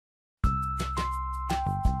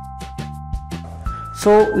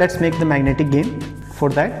So let's make the magnetic game. For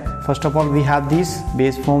that, first of all, we have these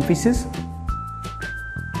base foam pieces.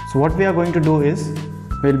 So what we are going to do is,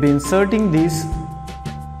 we'll be inserting these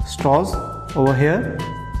straws over here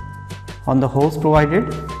on the holes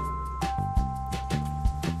provided.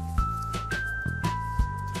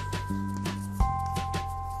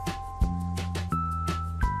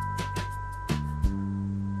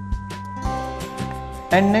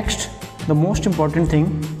 And next, the most important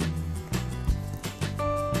thing,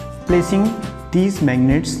 placing these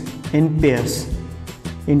magnets in pairs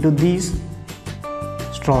into these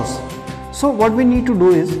straws. So what we need to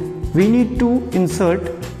do is, we need to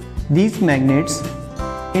insert these magnets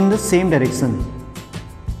in the same direction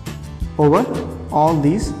over all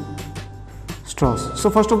these straws. So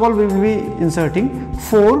first of all, we will be inserting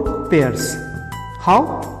 4 pairs.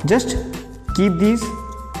 How? Just keep these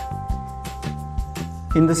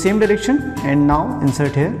in the same direction and now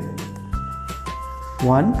insert here.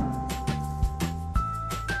 1,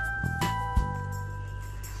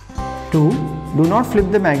 2, do not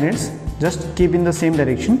flip the magnets, just keep in the same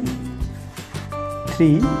direction.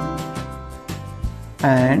 3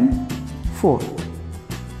 and 4.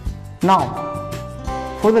 Now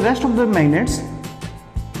for the rest of the magnets,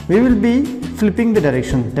 we will be flipping the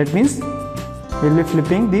direction. That means we will be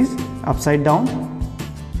flipping these upside down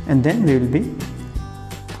and then we will be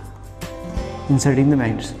inserting the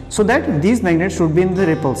magnets, so that these magnets should be in the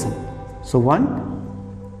repulsion. So 1,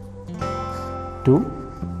 2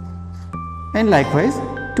 and likewise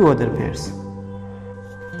 2 other pairs.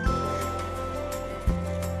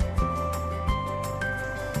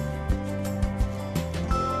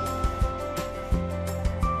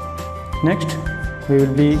 Next, we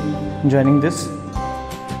will be joining this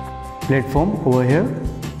platform over here,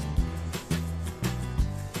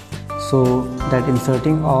 so that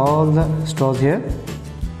inserting all the straws here,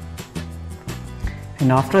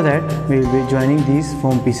 and after that we will be joining these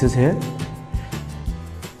foam pieces here.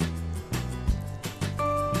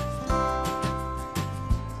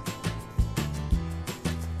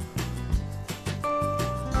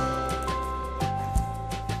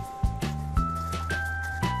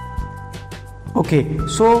 Okay,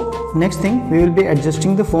 so next thing, we will be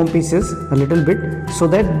adjusting the foam pieces a little bit so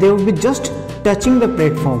that they will be just touching the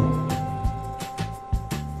platform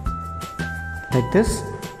like this,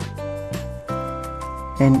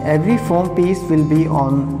 and every foam piece will be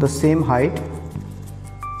on the same height,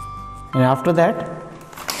 and after that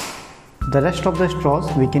the rest of the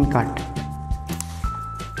straws we can cut.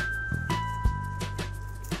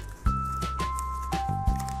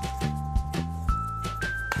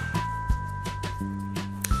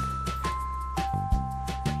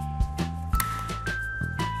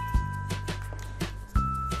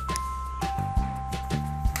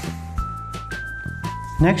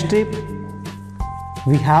 Next step,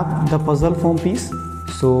 we have the puzzle foam piece.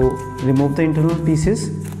 So remove the internal pieces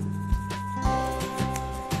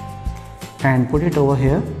and put it over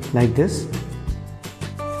here like this.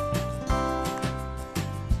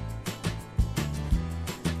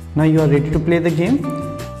 Now you are ready to play the game.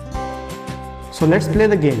 So let's play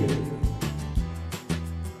the game.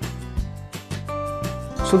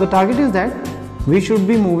 So the target is that we should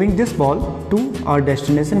be moving this ball to our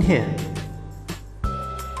destination here.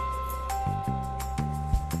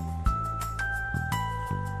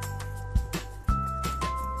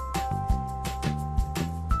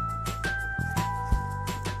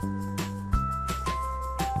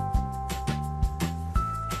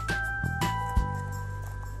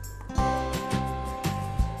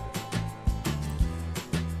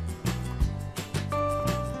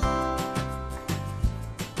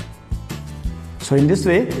 So in this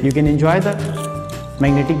way, you can enjoy the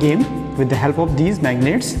magnetic game with the help of these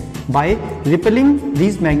magnets by repelling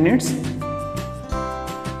these magnets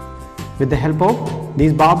with the help of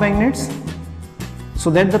these bar magnets, so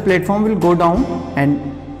that the platform will go down,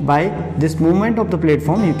 and by this movement of the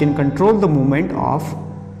platform you can control the movement of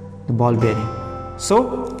the ball bearing.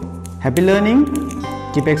 So happy learning,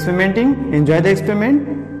 keep experimenting, enjoy the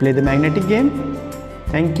experiment, play the magnetic game.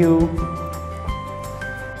 Thank you.